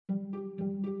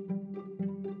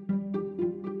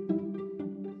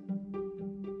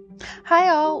Hi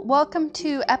all, welcome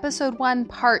to episode 1,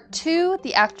 part 2,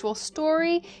 the actual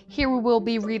story. Here we will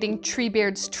be reading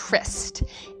Treebeard's Tryst.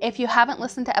 If you haven't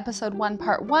listened to episode 1,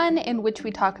 part 1, in which we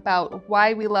talk about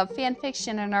why we love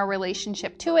fanfiction and our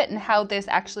relationship to it and how this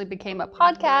actually became a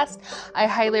podcast, I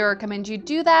highly recommend you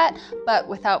do that. But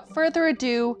without further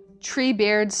ado,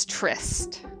 Treebeard's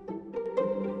Tryst.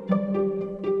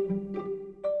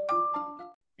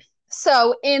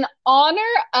 So in honor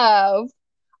of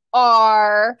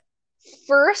our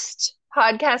first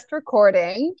podcast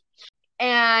recording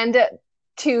and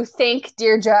to thank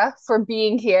Deirdre for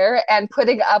being here and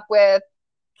putting up with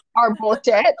our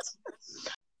bullshit,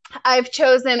 I've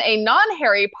chosen a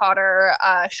non-Harry Potter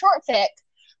short fic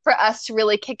for us to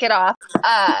really kick it off.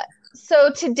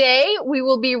 So today we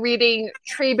will be reading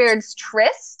Treebeard's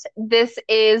Tryst. This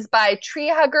is by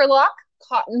Treehuggerlock,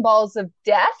 Cotton Balls of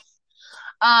Death.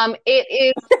 It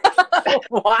is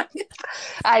what?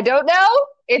 I don't know.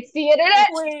 It's the internet.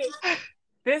 Wait.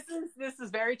 This is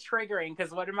very triggering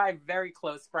because one of my very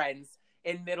close friends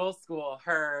in middle school,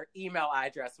 her email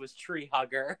address was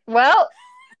Treehugger. Well,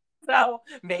 so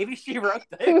maybe she wrote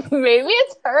this. Maybe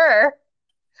it's her.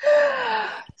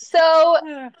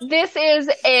 So this is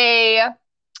a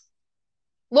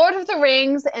Lord of the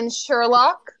Rings and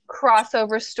Sherlock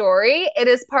crossover story. It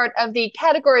is part of the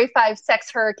Category 5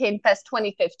 Sex Hurricane Fest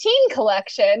 2015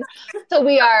 collection. So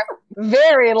we are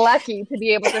very lucky to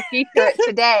be able to feature it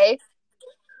today.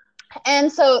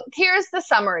 And so here's the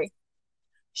summary.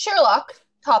 Sherlock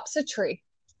tops a tree.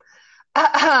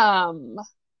 I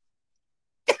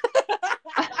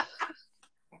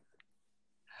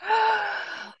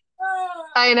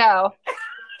know.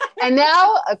 And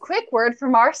now a quick word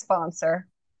from our sponsor.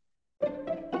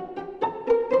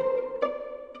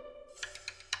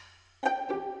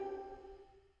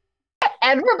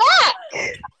 And we're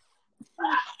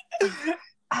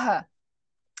back!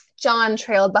 John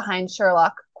trailed behind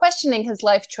Sherlock, questioning his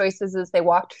life choices as they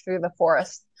walked through the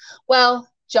forest. Well,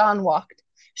 John walked.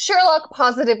 Sherlock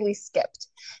positively skipped.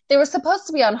 They were supposed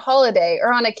to be on holiday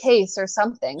or on a case or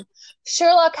something.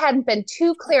 Sherlock hadn't been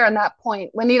too clear on that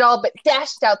point when he'd all but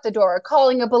dashed out the door,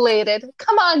 calling a belated,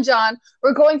 "Come on, John,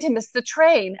 we're going to miss the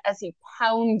train," as he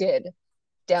pounded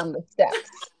down the steps.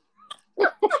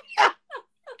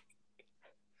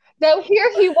 Now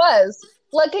here he was,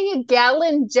 lugging a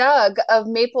gallon jug of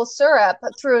maple syrup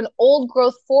through an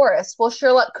old-growth forest while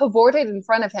Sherlock cavorted in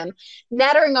front of him,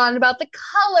 nattering on about the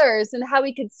colors and how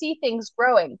he could see things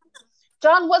growing.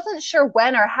 John wasn't sure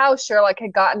when or how Sherlock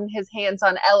had gotten his hands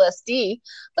on LSD,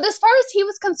 but as far as he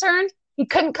was concerned, he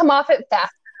couldn't come off it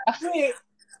fast enough. Wait,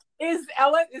 is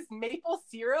maple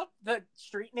syrup the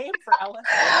street name for LSD?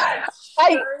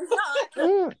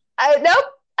 Nope.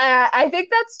 I think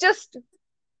that's just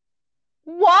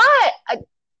why.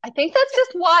 I think that's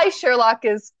just why Sherlock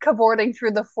is cavorting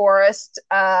through the forest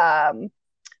and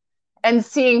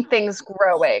seeing things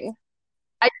growing.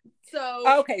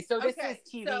 So this is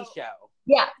TV show.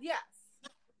 Yeah. Yes.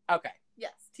 Okay.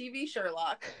 Yes. TV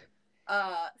Sherlock.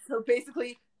 So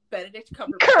basically, Benedict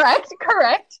Cumberbatch.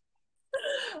 Correct.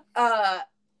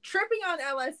 Tripping on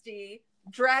LSD,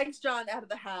 drags John out of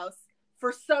the house.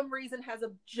 For some reason, has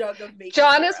a jug of maple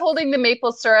John syrup. is holding the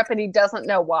maple syrup, and he doesn't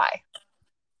know why.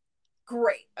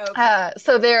 Great. Okay.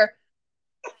 So they're.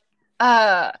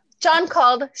 John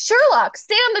called, "Sherlock,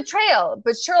 stay on the trail,"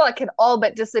 but Sherlock had all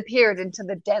but disappeared into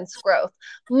the dense growth.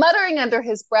 Muttering under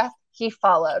his breath, he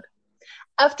followed.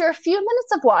 After a few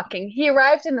minutes of walking, he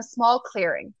arrived in a small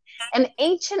clearing. An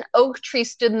ancient oak tree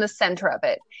stood in the center of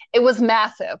it. It was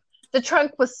massive. The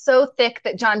trunk was so thick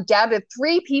that John doubted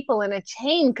 3 people in a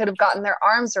chain could have gotten their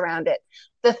arms around it.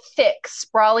 The thick,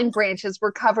 sprawling branches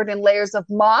were covered in layers of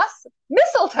moss,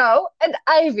 mistletoe, and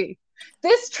ivy.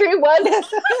 This tree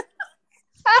was...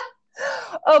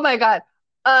 Oh my god.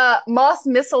 Moss,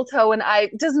 mistletoe, and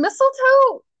ivy. Does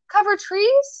mistletoe cover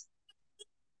trees?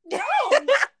 No. I'm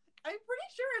pretty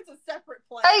sure it's a separate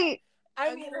plant.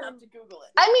 I'm going to have to Google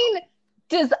it now. I mean,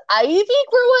 does ivy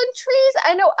grow on trees?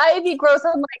 I know ivy grows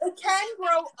on It can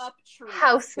grow up trees.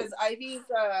 houses. Because ivy's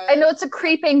I know it's a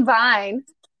creeping vine.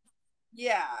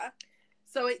 Yeah.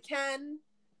 So it can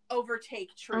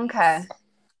overtake trees. Okay.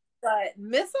 But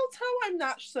mistletoe, I'm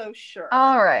not so sure.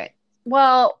 All right.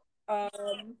 Well,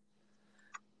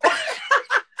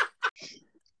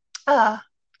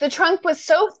 the trunk was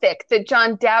so thick that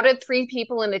John doubted 3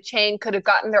 people in a chain could have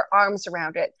gotten their arms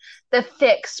around it. The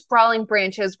thick, sprawling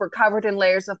branches were covered in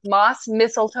layers of moss,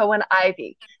 mistletoe, and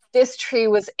ivy. This tree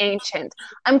was ancient.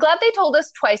 I'm glad they told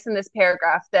us twice in this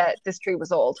paragraph that this tree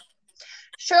was old.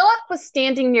 Sherlock was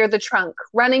standing near the trunk,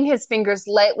 running his fingers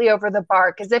lightly over the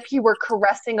bark as if he were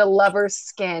caressing a lover's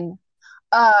skin.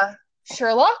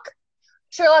 Sherlock?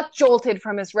 Sherlock jolted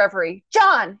from his reverie.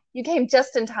 John, you came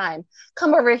just in time.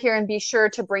 Come over here and be sure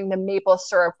to bring the maple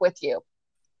syrup with you.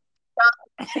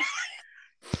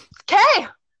 Okay.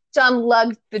 John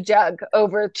lugged the jug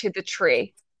over to the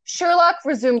tree. Sherlock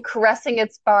resumed caressing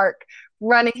its bark,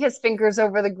 running his fingers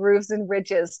over the grooves and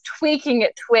ridges, tweaking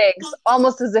at twigs,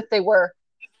 almost as if they were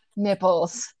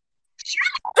nipples.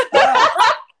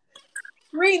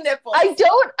 Tree nipples. I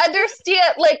don't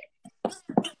understand.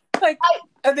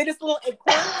 Are they just little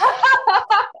acorns?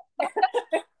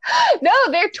 No,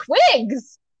 they're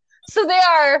twigs. So they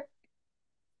are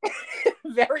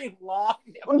very long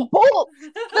bolts.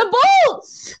 The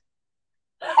bolts.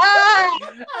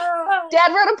 Dad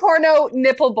wrote a porno,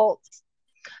 nipple bolts.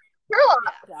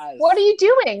 Sherlock, what are you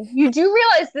doing? You do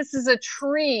realize this is a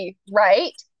tree,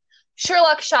 right?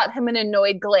 Sherlock shot him an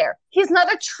annoyed glare. He's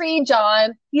not a tree,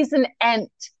 John. He's an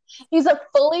ent. He's a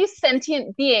fully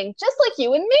sentient being, just like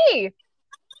you and me.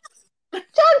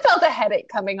 John felt a headache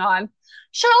coming on.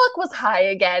 Sherlock was high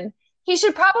again. He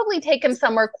should probably take him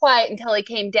somewhere quiet until he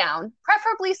came down,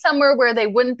 preferably somewhere where they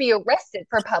wouldn't be arrested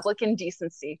for public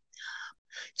indecency.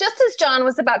 Just as John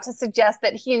was about to suggest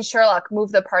that he and Sherlock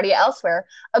move the party elsewhere,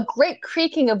 a great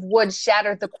creaking of wood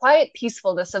shattered the quiet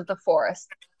peacefulness of the forest.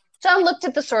 John looked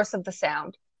at the source of the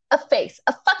sound. A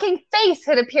fucking face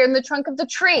had appeared in the trunk of the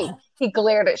tree. He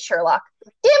glared at Sherlock.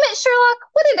 Damn it, Sherlock,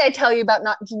 what did I tell you about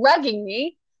not drugging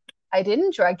me? I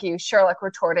didn't drug you, Sherlock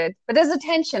retorted, but his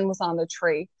attention was on the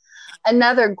tree.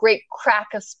 Another great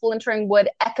crack of splintering wood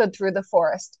echoed through the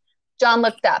forest. John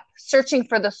looked up, searching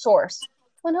for the source,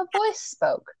 when a voice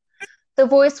spoke. The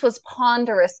voice was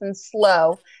ponderous and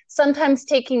slow, sometimes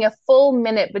taking a full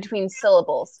minute between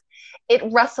syllables. It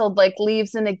rustled like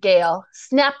leaves in a gale,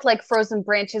 snapped like frozen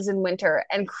branches in winter,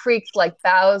 and creaked like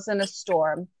boughs in a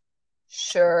storm.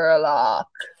 Sherlock,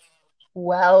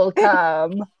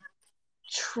 welcome.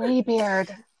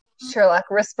 Treebeard, Sherlock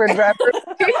whispered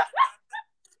reverently.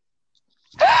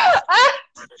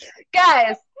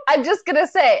 Guys, I'm just going to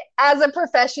say, as a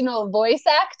professional voice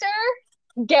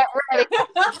actor, get ready.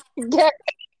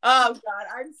 Oh, God,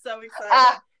 I'm so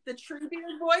excited. The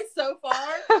Treebeard voice so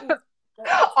far.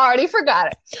 Already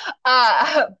forgot it.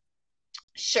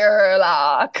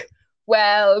 Sherlock,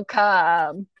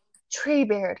 welcome.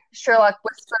 Treebeard, Sherlock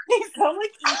whispered. You sound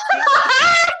like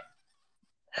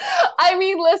I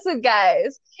mean, listen,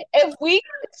 guys. If we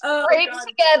scrape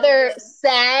together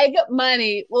SAG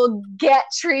money, we'll get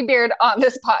Treebeard on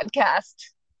this podcast.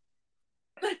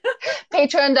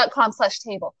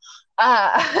 Patreon.com/table.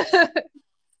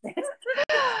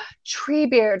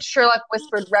 Treebeard, Sherlock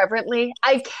whispered reverently.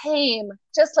 I came,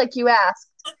 just like you asked.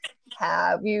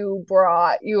 Have you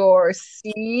brought your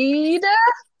seed?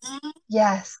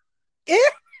 Yes.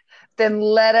 Then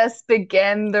let us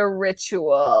begin the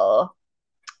ritual.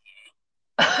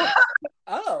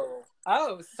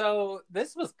 So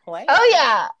this was planned. Oh,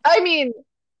 yeah. I mean,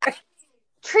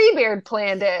 Treebeard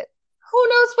planned it. Who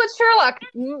knows what Sherlock...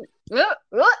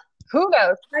 Who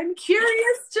knows? I'm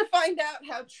curious to find out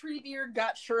how Treebeard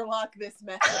got Sherlock this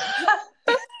message.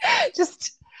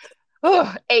 Just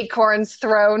acorns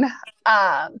thrown.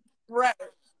 Right.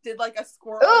 Did like a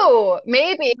squirrel? Oh,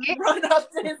 maybe run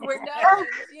up to his window.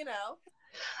 You know,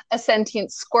 a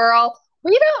sentient squirrel.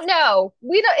 We don't know.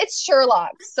 It's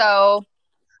Sherlock, so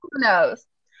who knows?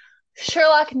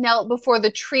 Sherlock knelt before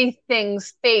the tree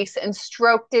thing's face and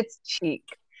stroked its cheek.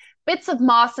 Bits of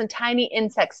moss and tiny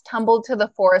insects tumbled to the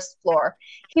forest floor.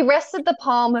 He rested the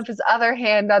palm of his other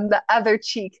hand on the other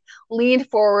cheek, leaned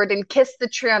forward, and kissed the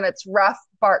tree on its rough,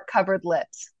 bark-covered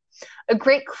lips. A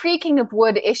great creaking of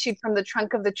wood issued from the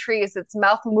trunk of the tree as its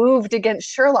mouth moved against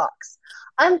Sherlock's.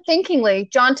 Unthinkingly,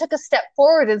 John took a step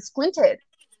forward and squinted.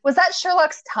 Was that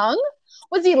Sherlock's tongue?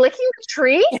 Was he licking the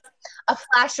tree? A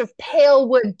flash of pale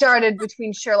wood darted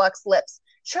between Sherlock's lips.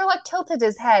 Sherlock tilted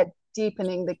his head,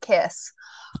 deepening the kiss.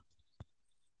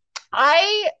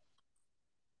 I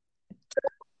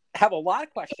have a lot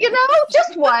of questions.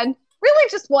 Just one. Really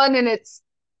just one, and it's,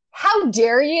 how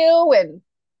dare you? And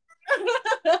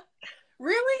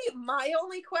really, my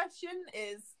only question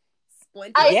is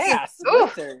splinters.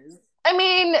 Splinters. I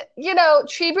mean,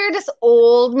 Treebeard is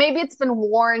old. Maybe it's been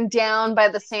worn down by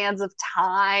the sands of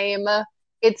time.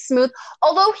 It's smooth.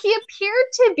 Although he appeared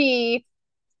to be,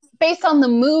 based on the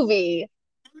movie,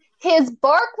 his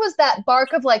bark was that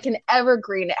bark of like an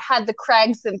evergreen. It had the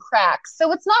crags and cracks.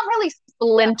 So it's not really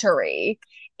splintery.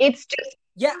 It's just...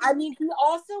 Yeah, I mean, he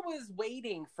also was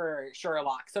waiting for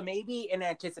Sherlock. So maybe in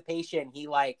anticipation, he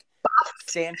like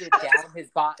sanded down his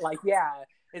bot. Like, yeah.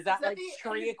 Is that like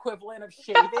tree equivalent of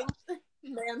shaving?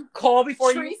 Man, call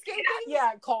before tree you... shaving?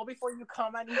 Yeah, call before you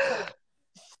come. I need to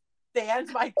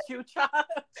stands my chucha.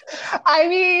 I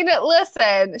mean,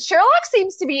 listen, Sherlock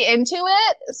seems to be into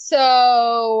it,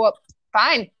 so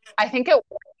fine. I think it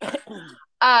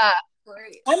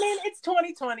Great. I mean, it's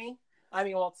 2020. I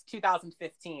mean, well, it's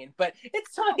 2015, but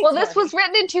it's 2020. Well, this was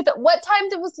written in what time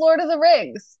was Lord of the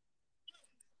Rings?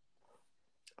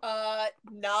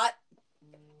 Not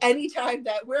any time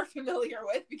that we're familiar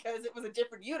with, because it was a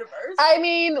different universe. I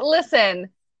mean, listen,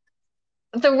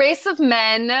 the race of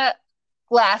men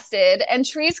lasted, and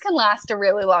trees can last a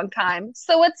really long time,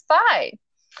 so it's fine.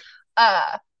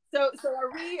 So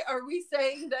are we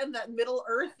saying then that Middle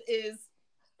Earth is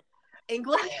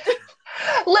England?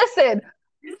 Listen,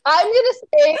 I'm gonna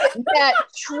say that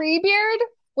Treebeard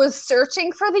was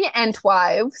searching for the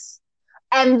Entwives,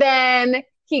 and then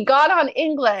he got on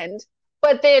England,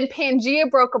 but then Pangea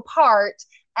broke apart,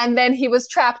 and then he was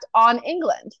trapped on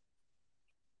England.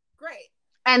 Great.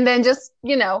 And then just,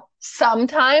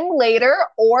 sometime later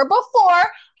or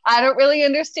before, I don't really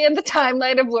understand the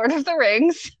timeline of Lord of the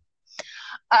Rings,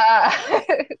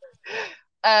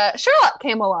 Sherlock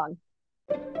came along.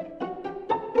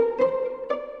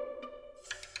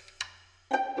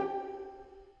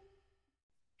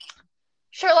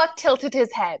 Sherlock tilted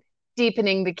his head,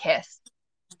 deepening the kiss.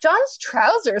 John's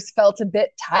trousers felt a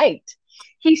bit tight.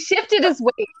 He shifted his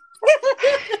weight.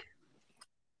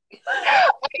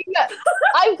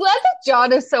 I'm glad that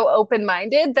John is so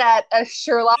open-minded that a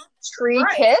Sherlock tree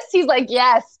kiss, he's like,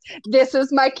 yes, this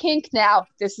is my kink now.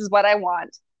 This is what I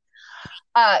want.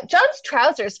 John's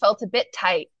trousers felt a bit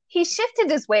tight. He shifted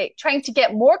his weight, trying to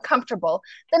get more comfortable.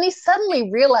 Then he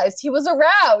suddenly realized he was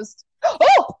aroused.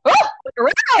 Oh,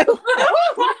 aroused!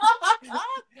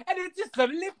 And it just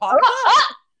suddenly popped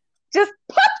up. Just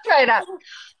popped right up.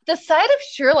 The sight of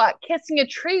Sherlock kissing a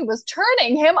tree was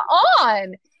turning him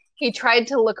on. He tried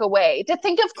to look away, to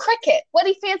think of cricket, what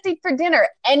he fancied for dinner,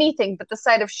 anything but the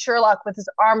sight of Sherlock with his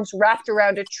arms wrapped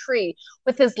around a tree,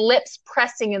 with his lips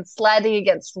pressing and sliding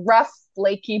against rough,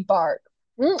 flaky bark.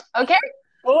 Okay,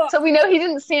 so we know he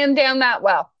didn't stand down that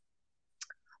well.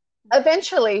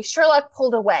 Eventually, Sherlock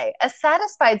pulled away, a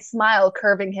satisfied smile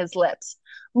curving his lips.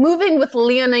 Moving with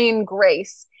leonine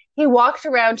grace, he walked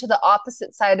around to the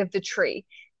opposite side of the tree.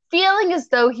 Feeling as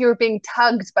though he were being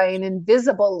tugged by an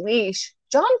invisible leash,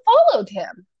 John followed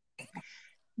him.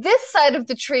 This side of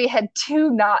the tree had 2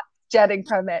 knots jutting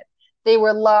from it. They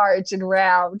were large and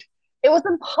round. It was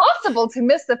impossible to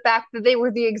miss the fact that they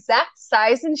were the exact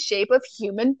size and shape of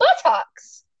human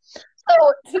buttocks.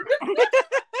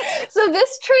 So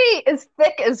this tree is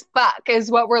thick as fuck,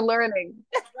 is what we're learning.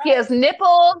 Right. He has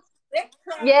nipples. Thick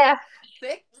trunk, yeah.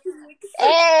 Thick cheeks.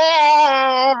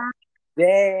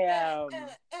 Damn.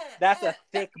 That's a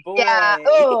thick boy. Yeah.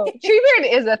 Oh,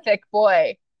 Treebeard is a thick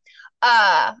boy.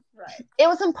 Right. It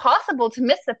was impossible to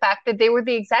miss the fact that they were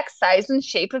the exact size and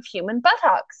shape of human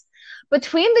buttocks.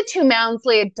 Between the 2 mounds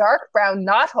lay a dark brown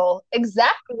knothole,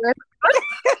 exactly where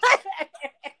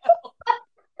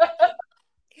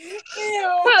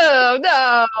Oh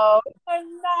no! A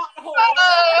knothole.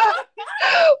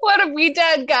 What have we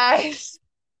done, guys?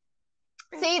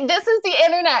 See, this is the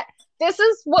internet. This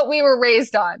is what we were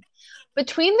raised on.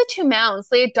 Between the 2 mounds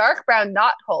lay a dark brown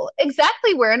knothole,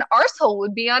 exactly where an arsehole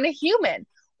would be on a human.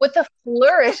 With a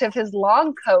flourish of his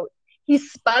long coat, he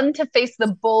spun to face the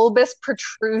bulbous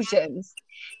protrusions.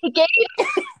 He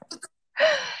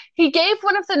gave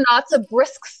one of the knots a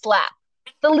brisk slap.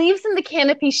 The leaves in the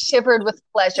canopy shivered with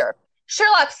pleasure.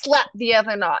 Sherlock slapped the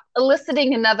other knot,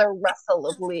 eliciting another rustle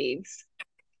of leaves.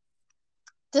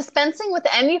 Dispensing with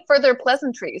any further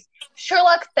pleasantries,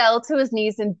 Sherlock fell to his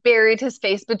knees and buried his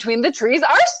face between the tree's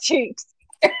arse cheeks.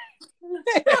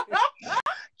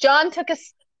 John took a...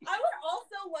 I would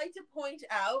also like to point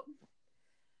out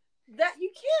that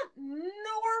you can't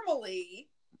normally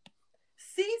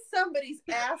see somebody's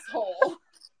asshole.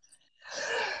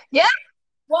 Yeah.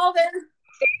 While they're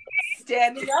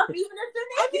standing up, even if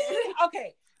they're naked.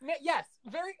 Okay. Yes.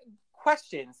 Very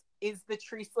questions. Is the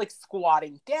tree like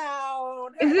squatting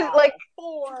down? Is it like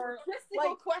four?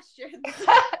 Logistical questions.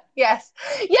 Yes.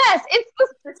 Yes. It's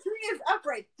the tree is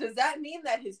upright. Does that mean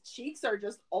that his cheeks are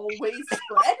just always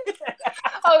spread?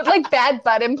 Oh, like bad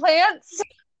butt implants?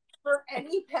 For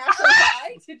any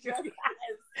passerby to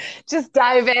just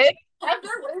dive in. Have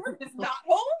their way with his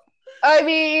knothole? I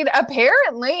mean,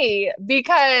 apparently,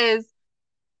 because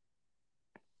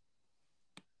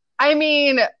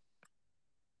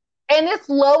and it's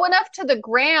low enough to the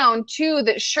ground too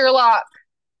that Sherlock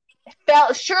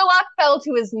fell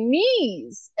to his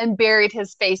knees and buried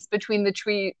his face between the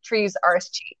tree's arse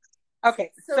cheeks.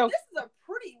 Okay, so this is a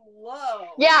pretty low.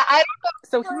 Yeah, I don't know.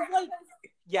 So he's like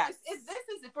Yes.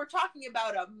 If we're talking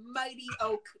about a mighty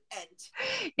oak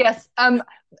ent. Yes.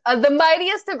 The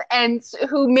mightiest of Ents,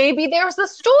 who maybe there's a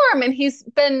storm and he's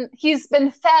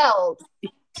been felled.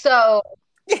 So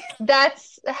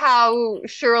that's how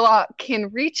Sherlock can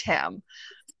reach him.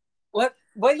 What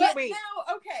do you But mean?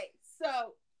 now, okay,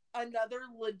 so another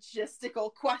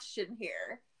logistical question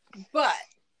here. But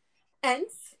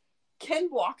Ents can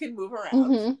walk and move around.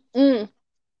 Mm-hmm. Mm.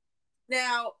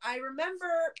 Now, I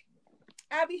remember,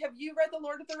 Abby, have you read the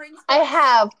Lord of the Rings books? I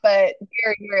have, but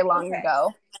very, very long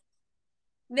ago.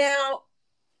 Now,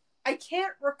 I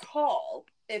can't recall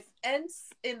if Ents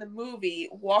in the movie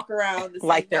walk around the same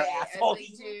Like their way assholes. as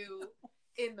they do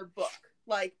in the book,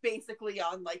 like basically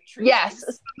on like trees. Yes.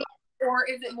 Or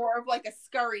is it more of like a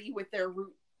scurry with their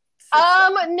root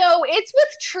system? No, it's with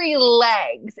tree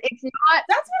legs. It's not.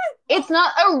 That's what it's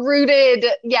not a rooted.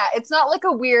 Yeah, it's not like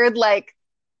a weird like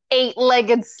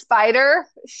 8-legged spider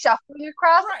shuffling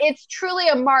across. Right. It's truly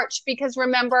a march because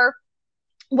remember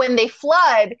when they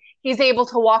flood, he's able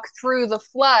to walk through the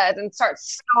flood and start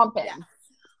stomping.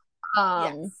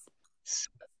 Yes.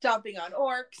 Stomping on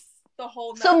orcs, the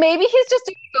whole So maybe he's just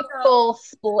doing a full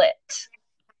split.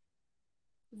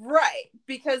 Right,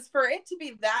 because for it to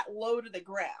be that low to the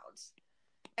ground,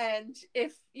 and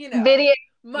if, you know,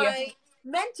 my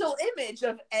mental image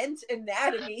of Ent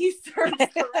anatomy serves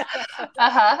correct.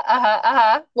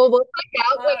 Well, we'll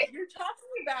find out. You're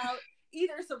talking about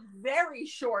either some very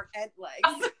short Ent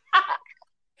legs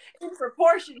in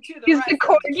proportion to the He's rest the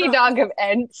corgi dog of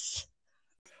Ents.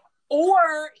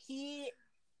 Or he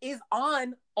is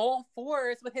on all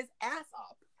fours with his ass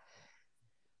up.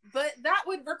 But that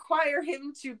would require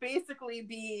him to basically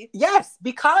be... Yes,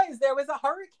 because there was a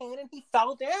hurricane and he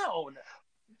fell down.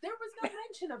 There was no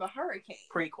mention of a hurricane.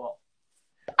 Prequel.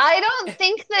 I don't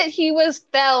think that he was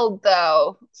felled,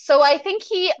 though. So I think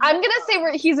I'm going to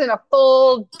say he's in a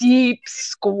full, deep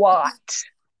squat.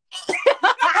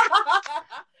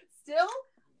 Still?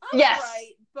 Yes.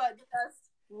 Right, but just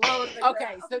low to the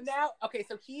ground.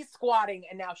 So he's squatting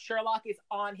and now Sherlock is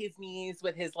on his knees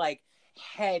with his, like,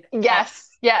 head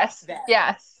Yes.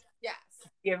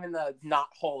 Giving the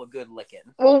knothole a good licking.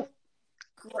 Well,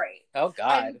 great. Oh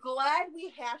God. I'm glad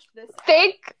we hashed this out.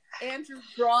 Andrew,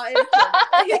 draw it.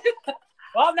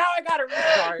 Well, now I gotta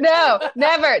restart. No,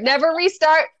 never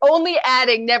restart. Only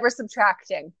adding, never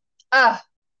subtracting.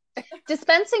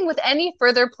 Dispensing with any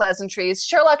further pleasantries,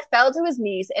 Sherlock fell to his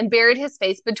knees and buried his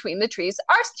face between the tree's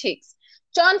arse cheeks.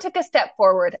 John took a step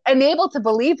forward, unable to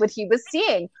believe what he was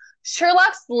seeing.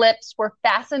 Sherlock's lips were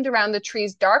fastened around the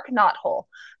tree's dark knothole.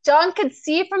 John could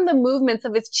see from the movements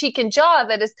of his cheek and jaw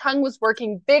that his tongue was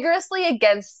working vigorously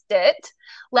against it,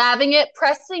 laving it,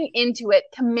 pressing into it,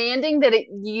 commanding that it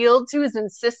yield to his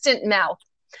insistent mouth.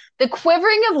 The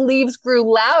quivering of leaves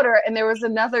grew louder, and there was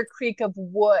another creak of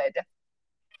wood.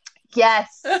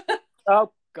 Yes.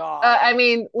 Oh, God. I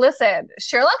mean, listen,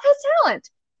 Sherlock has talent.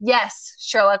 Yes,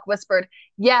 Sherlock whispered.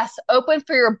 Yes, open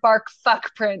for your bark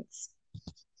fuck prints.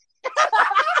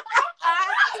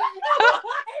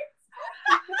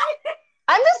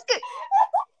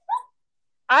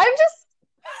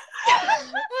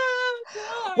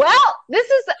 Well, this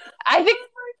is, I think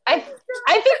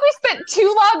we spent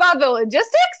too long on the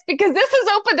logistics because this has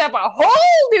opened up a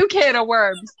whole new can of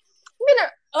worms.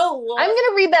 I'm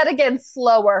gonna read that again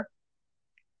slower.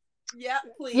 Yeah,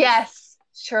 please. Yes,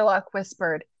 Sherlock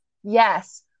whispered.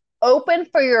 Yes, open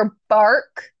for your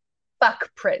bark fuck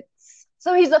prints.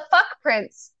 So he's a fuck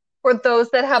prince for those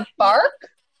that have bark?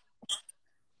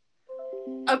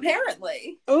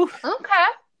 Apparently. Oof. Okay,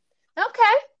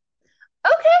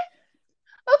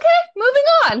 moving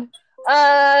on.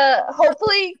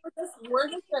 Hopefully we're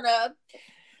just gonna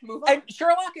move on. And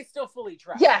Sherlock is still fully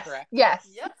dressed, correct? Yes.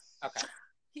 Yep. Okay.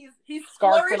 He's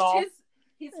Scarf and all.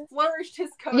 flourished his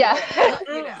coat. Yeah.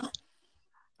 You know.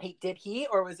 Did he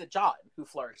or was it John who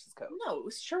flourished his coat? No, it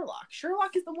was Sherlock.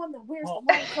 Sherlock is the one that wears the long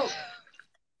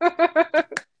coat.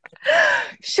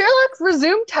 Sherlock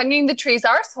resumed tonguing the tree's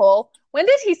arsehole. When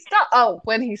did he stop? Oh,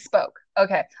 when he spoke.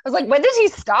 Okay. I was like, when did he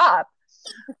stop?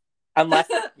 Unless,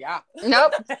 yeah.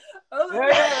 Nope.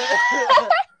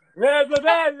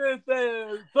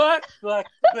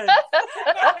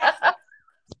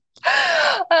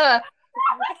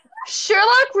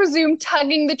 Sherlock resumed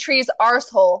tonguing the tree's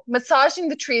arsehole, massaging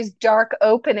the tree's dark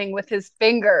opening with his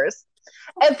fingers.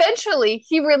 Eventually,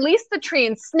 he released the tree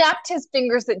and snapped his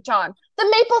fingers at John. The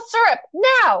maple syrup,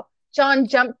 now! John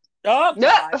jumped. Oh,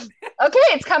 God. Okay,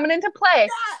 it's coming into play.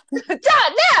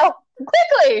 Now!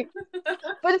 Quickly!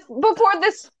 But before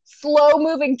this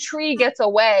slow-moving tree gets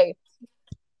away,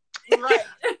 right.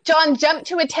 John jumped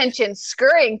to attention,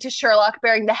 scurrying to Sherlock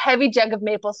bearing the heavy jug of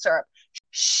maple syrup.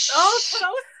 Oh,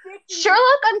 so sticky.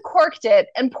 Sherlock uncorked it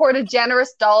and poured a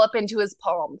generous dollop into his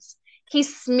palms. He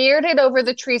smeared it over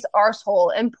the tree's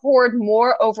arsehole and poured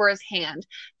more over his hand,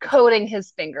 coating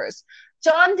his fingers.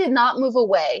 John did not move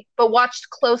away, but watched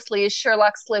closely as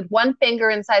Sherlock slid one finger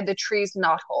inside the tree's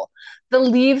knothole. The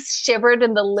leaves shivered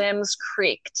and the limbs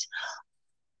creaked.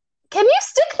 Can you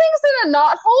stick things in a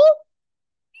knothole?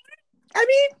 I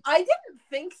mean, I didn't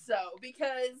think so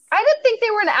because I didn't think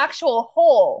they were an actual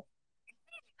hole.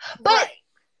 But right.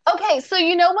 Okay, so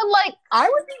you know when like I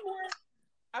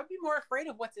would be more afraid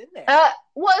of what's in there.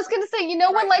 Well, I was gonna say, you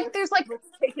know when like there's like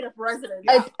taking up residence.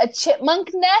 A chipmunk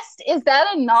nest, is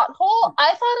that a knothole?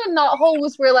 I thought a knothole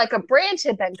was where like a branch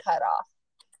had been cut off.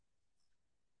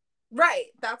 Right,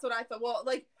 that's what I thought. Well,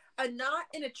 like a knot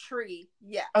in a tree,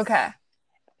 yes. Okay.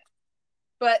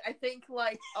 But I think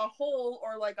like a hole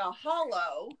or like a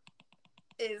hollow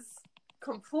is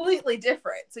completely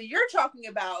different. So you're talking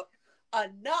about a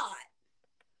knot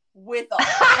with a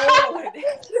hole in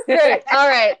it. Great. All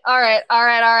right.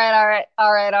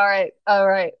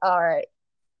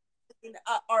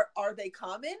 Are they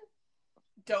common?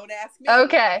 Don't ask me.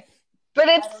 Okay. But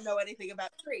I don't know anything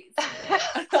about trees.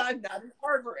 I'm not an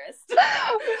arborist.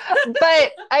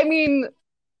 But I mean,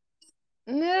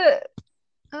 okay.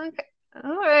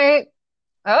 All right.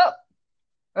 Oh.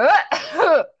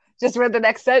 Just read the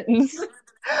next sentence.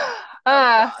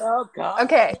 Oh God.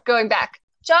 Okay, going back.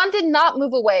 John did not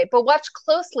move away, but watched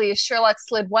closely as Sherlock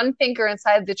slid one finger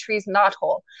inside the tree's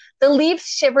knothole. The leaves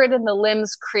shivered and the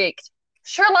limbs creaked.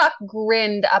 Sherlock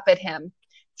grinned up at him.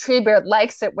 Treebeard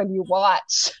likes it when you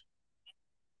watch.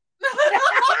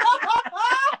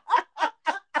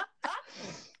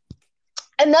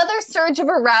 Another surge of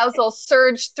arousal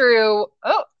surged through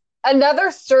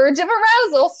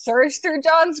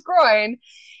John's groin.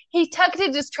 He tugged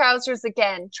at his trousers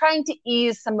again, trying to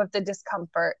ease some of the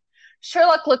discomfort.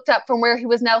 Sherlock looked up from where he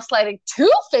was now sliding 2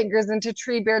 fingers into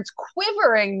Treebeard's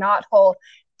quivering knothole.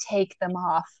 Take them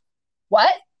off.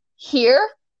 What? Here?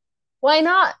 Why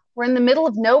not? We're in the middle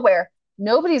of nowhere.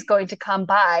 Nobody's going to come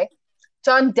by.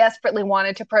 John desperately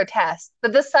wanted to protest,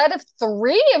 but the sight of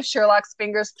 3 of Sherlock's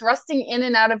fingers thrusting in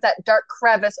and out of that dark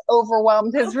crevice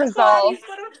overwhelmed his resolve. God, he's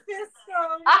gonna fist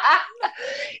him.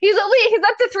 He's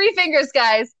up to 3 fingers,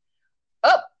 guys.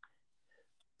 Oh.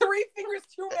 3 fingers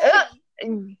too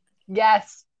many.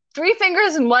 Yes. 3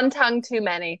 fingers and 1 tongue too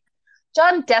many.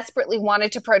 John desperately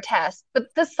wanted to protest, but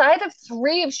the sight of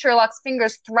 3 of Sherlock's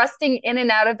fingers thrusting in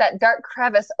and out of that dark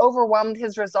crevice overwhelmed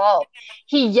his resolve.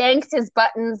 He yanked his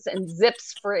buttons and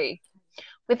zips free.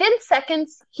 Within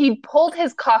seconds, he pulled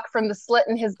his cock from the slit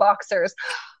in his boxers.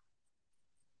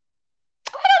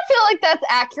 I don't feel like that's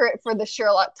accurate for the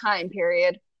Sherlock time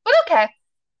period, but okay.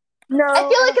 No, I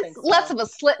feel like it's less of a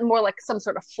slit and more like some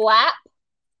sort of flap.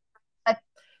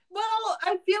 Well,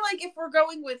 I feel like if we're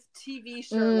going with TV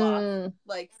Sherlock,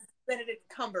 like Benedict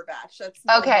Cumberbatch, that's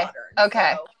more modern.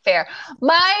 Okay, so. Fair.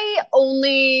 My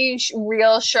only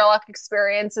real Sherlock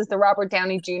experience is the Robert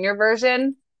Downey Jr.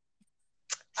 version.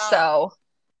 So.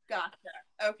 Gotcha.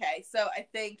 Okay, so I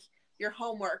think your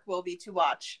homework will be to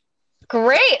watch.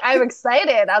 Great, I'm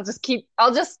excited.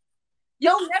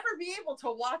 You'll never be able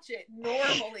to watch it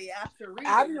normally after reading.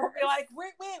 Abby will be like,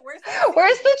 wait,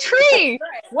 where's the tree?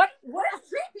 What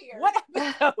tree here? What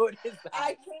episode is that? I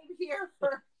came here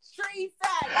for tree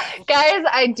sex. Guys,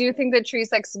 I do think that tree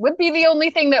sex would be the only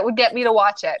thing that would get me to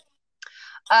watch it.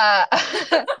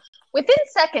 Within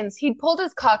seconds, he'd pulled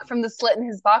his cock from the slit in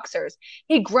his boxers.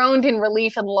 He groaned in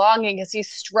relief and longing as he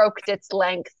stroked its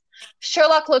length.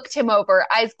 Sherlock looked him over,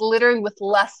 eyes glittering with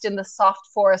lust in the soft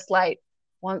forest light.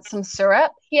 Want some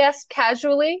syrup? He asked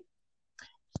casually.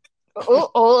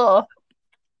 Oh.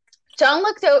 John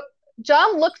looked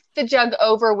the jug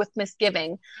over with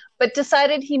misgiving, but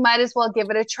decided he might as well give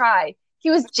it a try.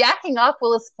 He was jacking off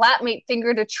while his flatmate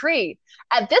fingered a tree.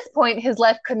 At this point, his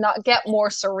life could not get more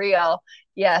surreal.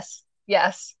 Yes,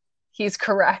 he's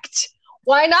correct.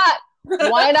 Why not?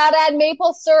 Why not add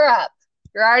maple syrup?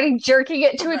 You're already jerking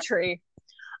it to a tree.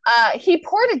 He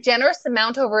poured a generous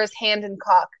amount over his hand and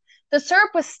cock. The syrup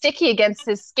was sticky against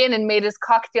his skin and made his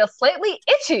cock feel slightly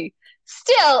itchy.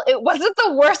 Still, it wasn't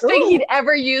the worst thing he'd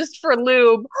ever used for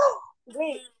lube.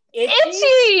 Wait,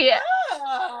 itchy!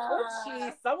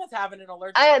 Someone's having an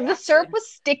allergic reaction. The syrup was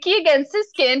sticky against his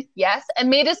skin, yes, and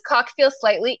made his cock feel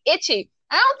slightly itchy.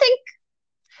 I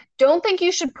don't think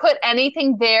you should put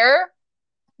anything there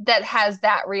that has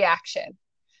that reaction.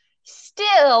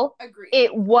 Still, agreed.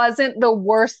 It wasn't the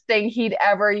worst thing he'd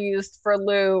ever used for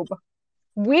lube.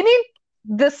 We need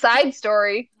the side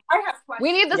story. I have questions.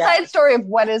 We need the side story of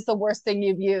what is the worst thing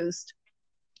you've used.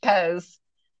 Because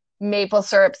maple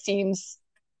syrup seems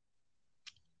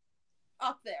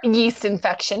up there. Yeast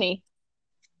infection-y.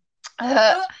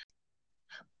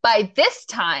 By this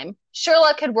time,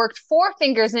 Sherlock had worked 4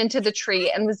 fingers into the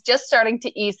tree and was just starting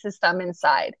to ease his thumb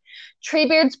inside.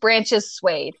 Treebeard's branches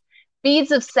swayed.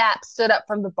 Beads of sap stood up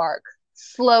from the bark.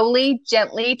 Slowly,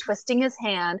 gently twisting his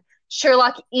hand,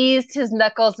 Sherlock eased his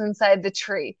knuckles inside the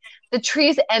tree. The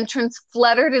tree's entrance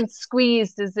fluttered and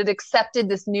squeezed as it accepted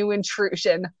this new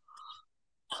intrusion.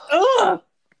 Ugh.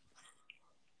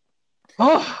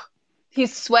 Oh,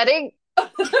 he's sweating.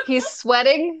 He's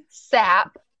sweating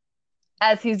sap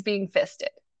as he's being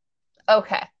fisted.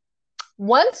 Okay.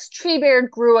 Once Treebeard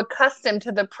grew accustomed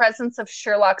to the presence of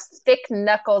Sherlock's thick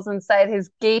knuckles inside his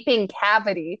gaping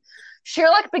cavity,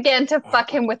 Sherlock began to fuck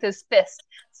him with his fist,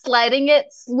 sliding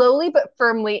it slowly but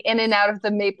firmly in and out of the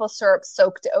maple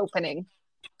syrup-soaked opening.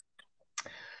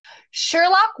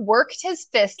 Sherlock worked his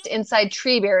fist inside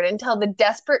Treebeard until the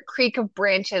desperate creak of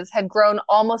branches had grown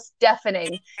almost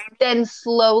deafening. Then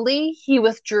slowly he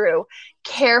withdrew,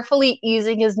 carefully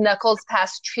easing his knuckles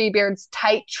past Treebeard's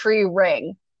tight tree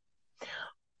ring.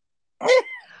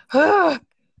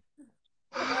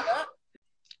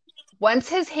 Once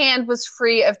his hand was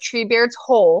free of Treebeard's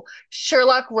hole,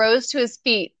 Sherlock rose to his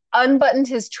feet, unbuttoned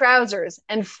his trousers,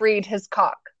 and freed his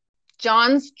cock.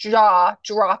 John's jaw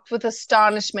dropped with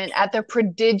astonishment at the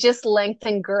prodigious length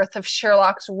and girth of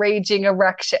Sherlock's raging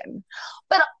erection.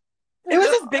 But it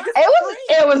was as big as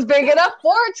it was big enough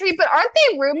for a tree, but aren't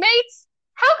they roommates?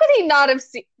 How could he not have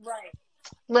seen? Right.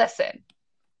 Listen.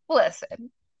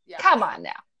 Yeah. Come on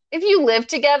now. If you live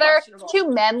together, 2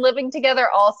 men living together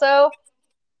also.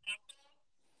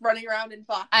 Running around in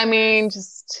boxers. I mean,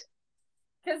 just...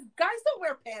 Because guys don't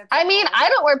wear pants. I mean, I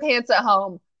don't wear pants at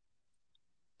home.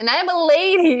 And I'm a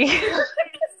lady.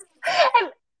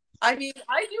 I mean,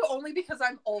 I do only because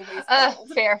I'm always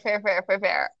cold. Fair.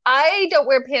 I don't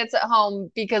wear pants at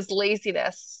home because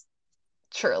laziness.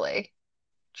 Truly.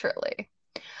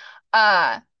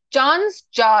 John's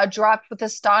jaw dropped with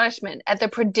astonishment at the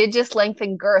prodigious length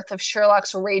and girth of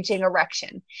Sherlock's raging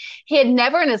erection. He had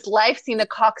never in his life seen a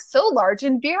cock so large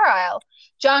and virile.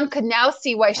 John could now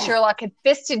see why Sherlock had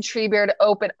fisted Treebeard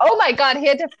open. Oh my God, he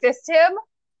had to fist him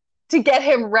to get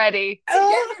him ready.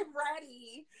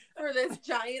 For this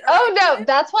giant erection. Oh no,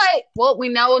 that's why, well, we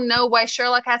now know why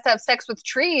Sherlock has to have sex with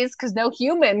trees, because no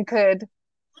human could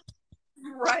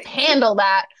handle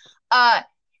that.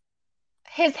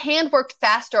 His hand worked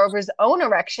faster over his own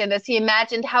erection as he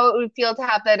imagined how it would feel to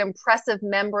have that impressive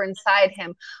member inside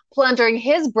him, plundering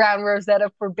his brown rosette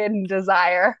of forbidden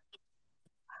desire.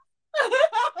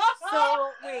 So,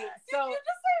 wait, Did you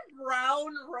just say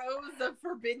brown rose of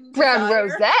forbidden brown desire?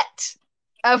 rosette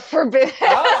of forbidden.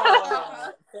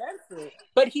 Oh, fancy.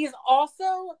 But he's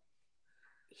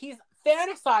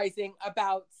fantasizing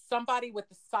about somebody with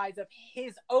the size of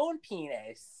his own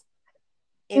penis.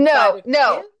 No.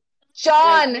 Him?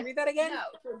 John. Can I read that again? No,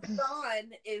 so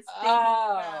John is thinking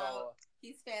about,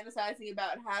 he's fantasizing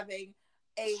about having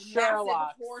a Sherlock.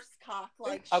 massive horse cock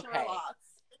like Okay. Sherlock's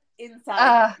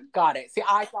inside. Got it. See,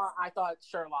 I thought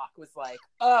Sherlock was like,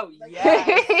 oh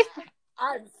yes,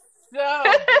 I'm so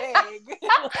big.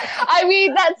 I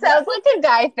mean, that sounds like a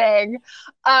guy thing.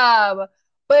 But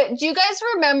do you guys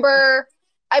remember?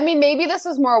 I mean, maybe this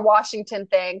was more a Washington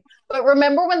thing, but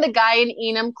remember when the guy in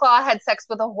Enumclaw had sex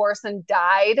with a horse and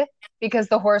died because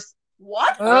the horse...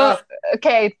 What?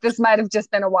 Okay, this might have just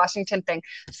been a Washington thing.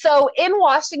 So in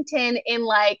Washington, in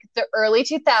like the early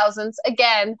 2000s,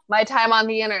 again, my time on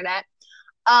the internet,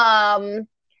 a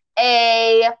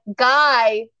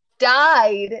guy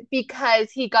died because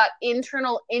he got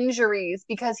internal injuries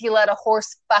because he let a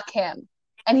horse fuck him,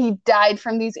 and he died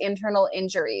from these internal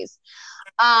injuries.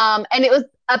 And it was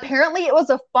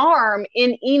a farm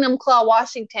in Enumclaw,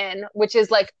 Washington, which is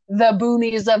like the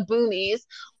boonies of boonies,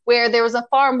 where there was a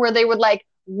farm where they would like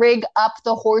rig up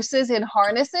the horses in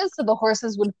harnesses so the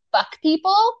horses would fuck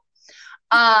people.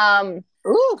 And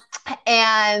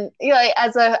you know,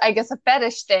 as I guess a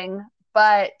fetish thing,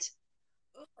 and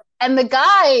the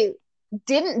guy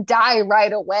didn't die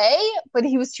right away, but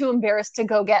he was too embarrassed to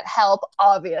go get help,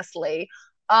 obviously.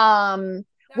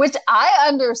 Which I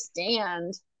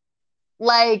understand,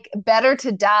 like, better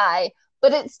to die,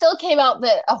 but it still came out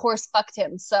that a horse fucked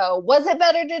him. So was it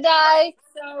better to die?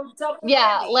 So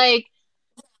yeah, like,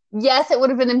 yes, it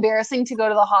would have been embarrassing to go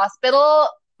to the hospital,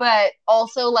 but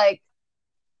also like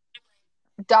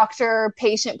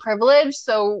doctor-patient privilege.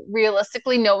 So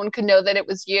realistically, no one could know that it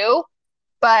was you.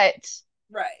 But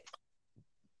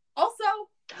also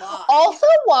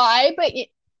why? But you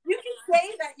can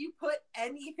say that you put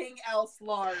anything else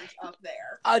large up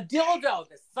there. A dildo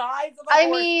the size of a I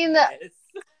horse mean, penis.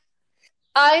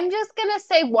 I'm just gonna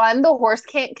say one, the horse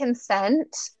can't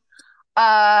consent.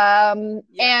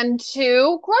 And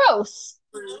two, gross.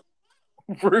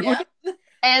 Rude. Yeah.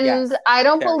 And Yes, I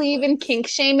don't very believe in gross. kink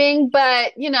shaming,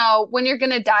 but you know, when you're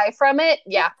gonna die from it,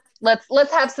 yeah,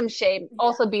 let's have some shame.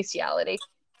 Also bestiality.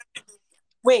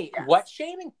 Wait, Yes. what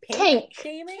shaming? Pink Kink.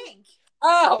 shaming? Kink.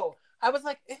 Oh, I was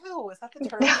like, ew, is that the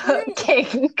term for it?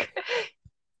 Kink.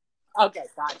 Okay,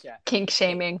 gotcha. Kink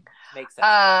shaming. Makes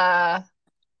sense.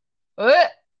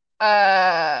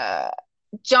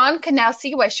 John could now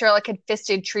see why Sherlock had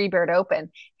fisted Treebeard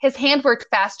open. His hand worked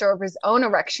faster over his own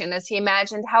erection as he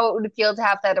imagined how it would feel to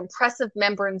have that impressive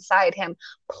member inside him,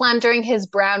 plundering his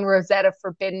brown rosette of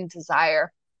forbidden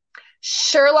desire.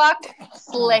 Sherlock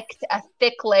flicked a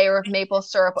thick layer of maple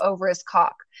syrup over his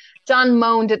cock. John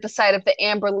moaned at the sight of the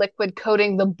amber liquid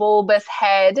coating the bulbous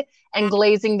head and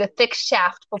glazing the thick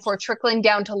shaft before trickling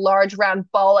down to large round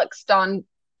bollocks drawn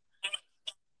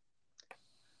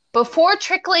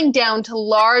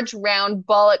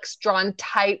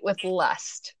tight with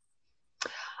lust.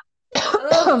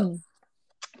 I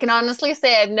can honestly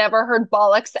say I've never heard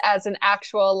bollocks as an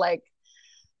actual like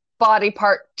body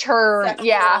part term. Sexual,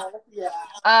 yeah.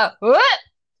 What?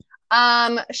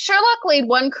 Sherlock laid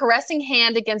one caressing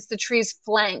hand against the tree's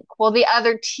flank, while the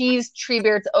other teased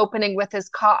Treebeard's opening with his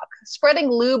cock, spreading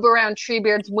lube around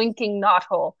Treebeard's winking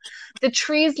knothole. The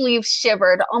tree's leaves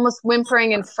shivered, almost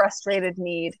whimpering in frustrated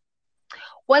need.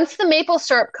 Once the maple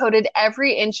syrup coated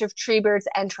every inch of Treebeard's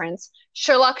entrance,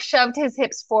 Sherlock shoved his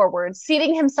hips forward,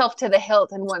 seating himself to the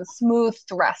hilt in one smooth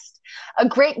thrust. A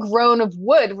great groan of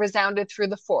wood resounded through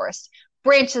the forest.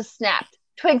 Branches snapped.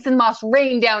 Twigs and moss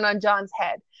rained down on John's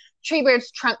head.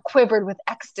 Treebeard's trunk quivered with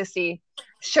ecstasy.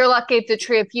 Sherlock gave the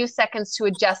tree a few seconds to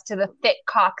adjust to the thick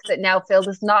cock that now filled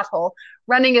his knothole,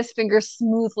 running his fingers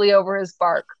smoothly over his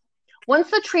bark.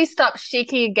 Once the tree stopped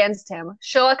shaking against him,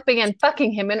 Sherlock began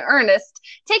fucking him in earnest,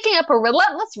 taking up a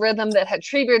relentless rhythm that had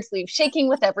Treebeard's leaves shaking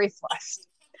with every thrust.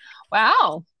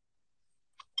 Wow.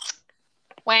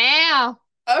 Wow.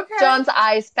 Okay. John's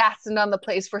eyes fastened on the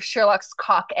place where Sherlock's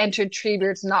cock entered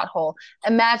Treebeard's knothole,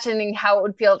 imagining how it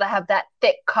would feel to have that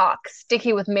thick cock,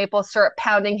 sticky with maple syrup,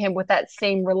 pounding him with that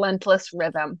same relentless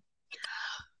rhythm.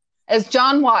 As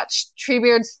John watched,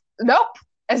 Sherlock's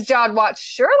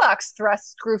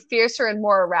thrusts grew fiercer and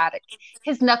more erratic.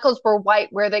 His knuckles were white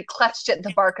where they clutched at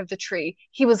the bark of the tree.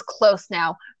 He was close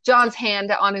now. John's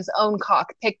hand on his own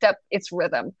cock picked up its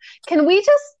rhythm. Can we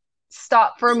just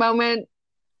stop for a moment?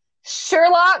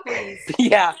 Sherlock?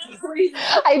 Yeah.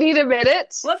 I need a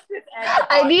minute. Let's just end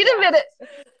I need a minute.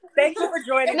 Thank you for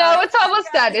joining us. No, it's almost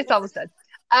done. It's almost done.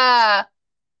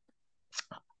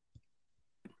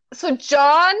 So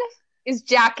John is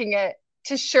jacking it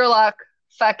to Sherlock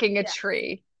fucking a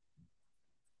tree.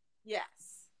 Yes.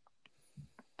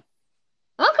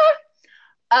 Okay.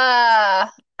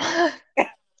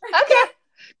 Okay.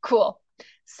 Cool.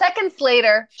 Seconds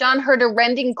later, John heard a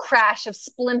rending crash of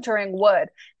splintering wood.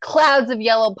 Clouds of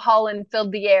yellow pollen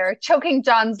filled the air, choking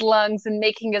John's lungs and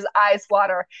making his eyes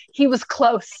water. He was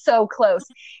close, so close.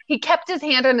 He kept his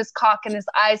hand on his cock and his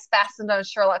eyes fastened on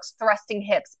Sherlock's thrusting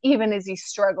hips, even as he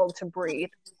struggled to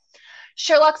breathe.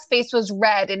 Sherlock's face was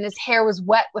red and his hair was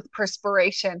wet with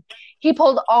perspiration. He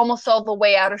pulled almost all the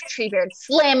way out of Treebeard,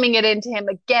 slamming it into him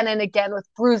again and again with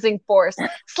bruising force,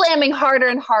 slamming harder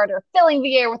and harder, filling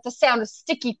the air with the sound of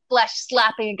sticky flesh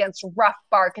slapping against rough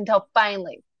bark until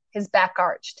finally his back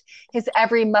arched, his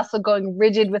every muscle going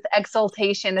rigid with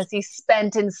exultation as he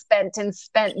spent and spent and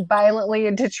spent violently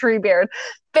into Treebeard,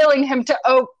 filling him to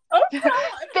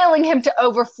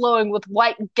overflowing with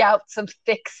white gouts of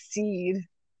thick seed.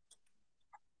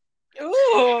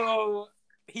 Ooh,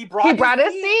 he brought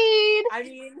his seed.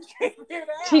 I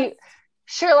mean,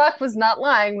 Sherlock was not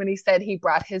lying when he said he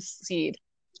brought his seed.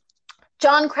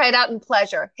 John cried out in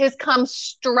pleasure, his cum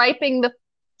striping the...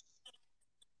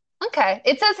 Okay,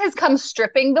 it says his cum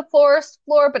stripping the forest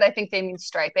floor, but I think they mean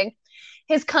striping.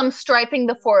 His cum striping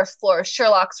the forest floor,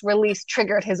 Sherlock's release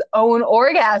triggered his own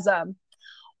orgasm.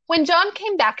 When John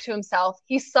came back to himself,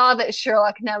 he saw that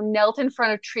Sherlock now knelt in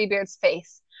front of Treebeard's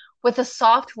face. With a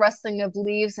soft rustling of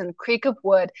leaves and creak of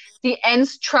wood, the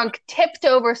end's trunk tipped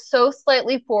over so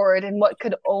slightly forward in what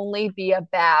could only be a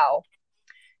bow.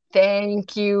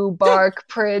 Thank you, Bark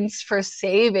Prince, for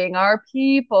saving our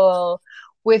people.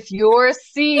 With your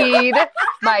seed,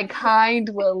 my kind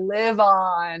will live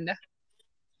on.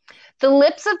 The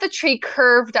lips of the tree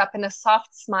curved up in a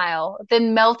soft smile,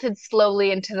 then melted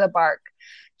slowly into the bark.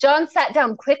 John sat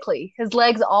down quickly, his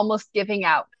legs almost giving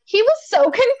out. He was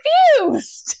so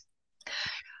confused.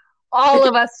 All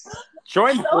of us.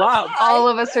 Join the club. All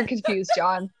of us are confused,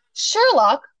 John.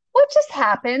 Sherlock, what just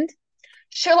happened?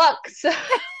 Sherlock.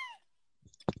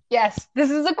 Yes, this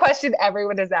is a question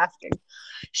everyone is asking.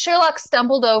 Sherlock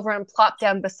stumbled over and plopped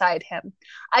down beside him.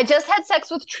 I just had sex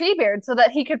with Treebeard so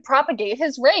that he could propagate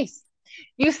his race.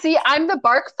 You see, I'm the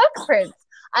bark fuck prince.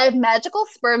 I have magical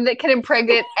sperm that can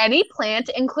impregnate any plant,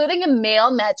 including a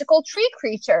male magical tree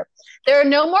creature. There are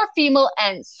no more female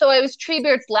Ents, so I was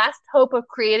Treebeard's last hope of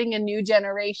creating a new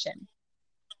generation.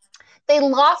 They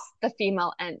lost the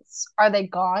female Ents. Are they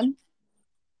gone?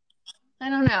 I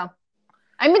don't know.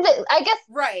 I mean, I guess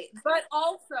right, but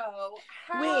also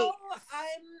how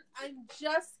I'm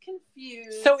just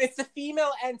confused. So if the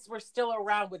female Ents were still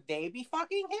around, would they be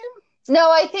fucking him?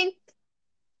 No, I think.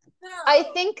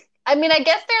 I mean, I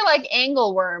guess they're like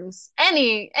angleworms.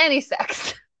 Any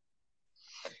sex.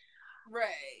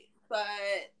 Right,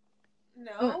 but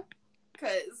no,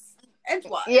 because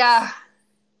edgewise. Yeah.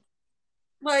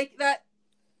 Like that.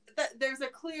 There's a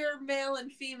clear male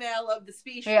and female of the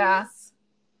species. Yeah.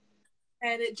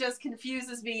 And it just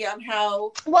confuses me on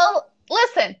how. Well,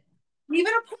 listen.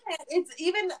 Even a plant, it's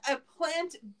even a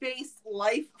plant-based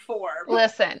life form.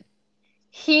 Listen.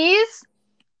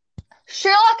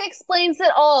 Sherlock explains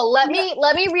it all. Let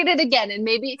me read it again, and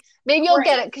maybe you'll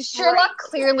get it, because Sherlock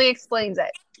clearly explains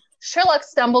it. Sherlock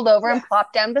stumbled over and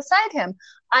plopped down beside him.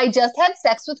 I just had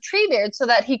sex with Treebeard so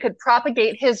that he could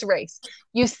propagate his race.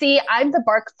 You see, I'm the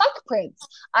bark fuck prince.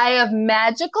 I have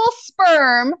magical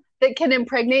sperm that can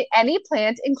impregnate any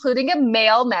plant, including a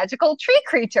male magical tree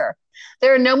creature.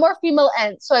 There are no more female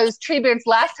Ents, so I was Treebeard's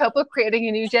last hope of creating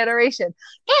a new generation.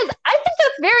 Guys, I think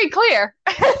that's very clear.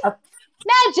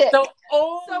 Magic. So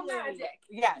magic.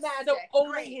 Yes. Magic. So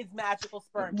only his magical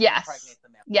sperm can Yes. impregnate the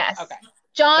male. Yes. Okay.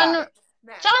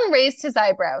 John raised his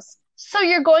eyebrows. So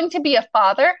you're going to be a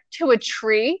father to a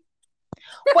tree?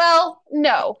 Well,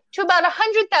 no, to about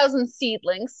 100,000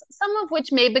 seedlings, some of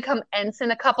which may become Ents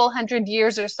in a couple 100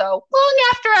 years or so, long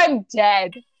after I'm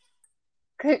dead.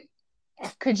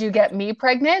 Could you get me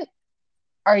pregnant?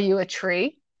 Are you a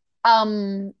tree?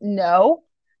 No.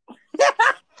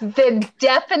 Then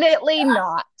definitely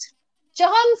not.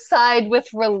 John sighed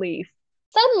with relief.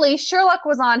 Suddenly, Sherlock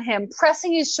was on him,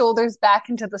 pressing his shoulders back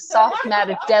into the soft mat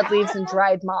of dead leaves and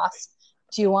dried moss.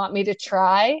 Do you want me to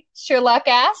try? Sherlock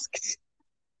asked.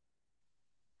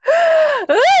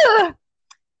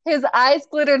 His eyes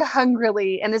glittered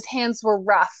hungrily, and his hands were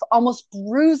rough, almost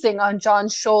bruising on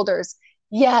John's shoulders.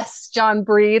 Yes, John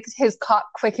breathed, his cock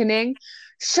quickening.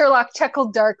 Sherlock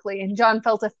chuckled darkly, and John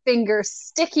felt a finger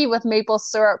sticky with maple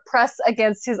syrup press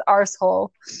against his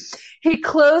arsehole. He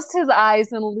closed his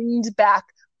eyes and leaned back,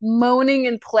 moaning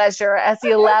in pleasure as he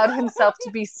allowed himself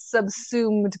to be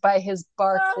subsumed by his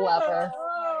bark lover.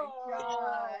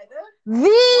 Oh,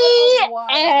 The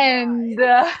end.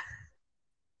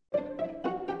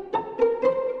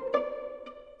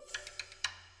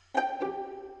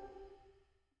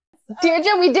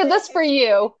 Deirdre, we did this for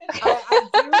you. I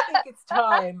do think it's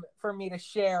time for me to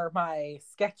share my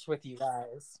sketch with you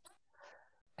guys.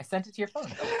 I sent it to your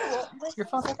phone. Your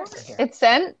phone's right here. It's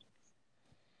sent?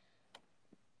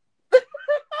 What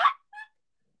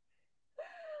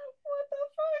the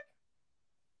fuck?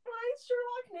 Why is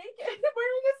Sherlock naked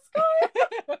wearing a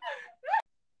scarf?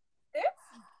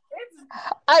 It's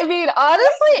I mean,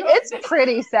 honestly, it's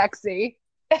pretty sexy.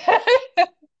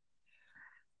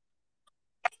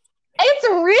 It's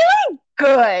really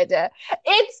good.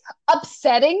 It's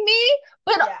upsetting me,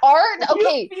 but art,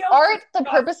 the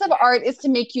purpose of art is to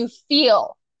make you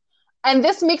feel. And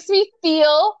this makes me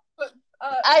feel,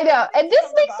 I know, and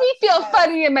this makes me feel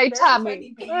funny in my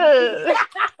tummy.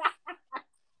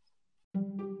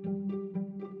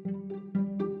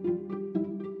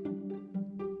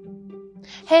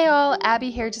 Hey all,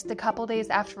 Abby here just a couple days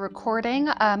after recording.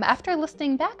 After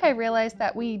listening back, I realized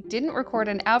that we didn't record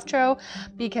an outro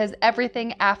because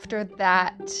everything after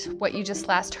that, what you just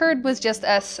last heard, was just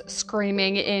us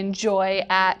screaming in joy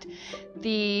at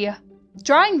the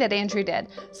drawing that Andrew did.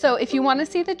 So if you want to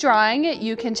see the drawing,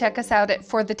 you can check us out at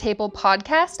For the Table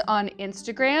Podcast on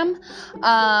Instagram.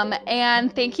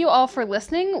 And thank you all for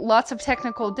listening. Lots of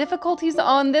technical difficulties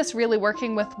on this, really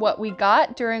working with what we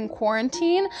got during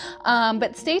quarantine.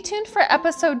 But stay tuned for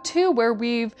episode 2, where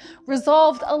we've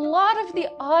resolved a lot of the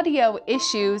audio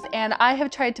issues, and I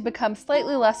have tried to become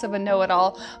slightly less of a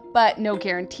know-it-all, but no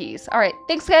guarantees. All right,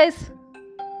 thanks guys.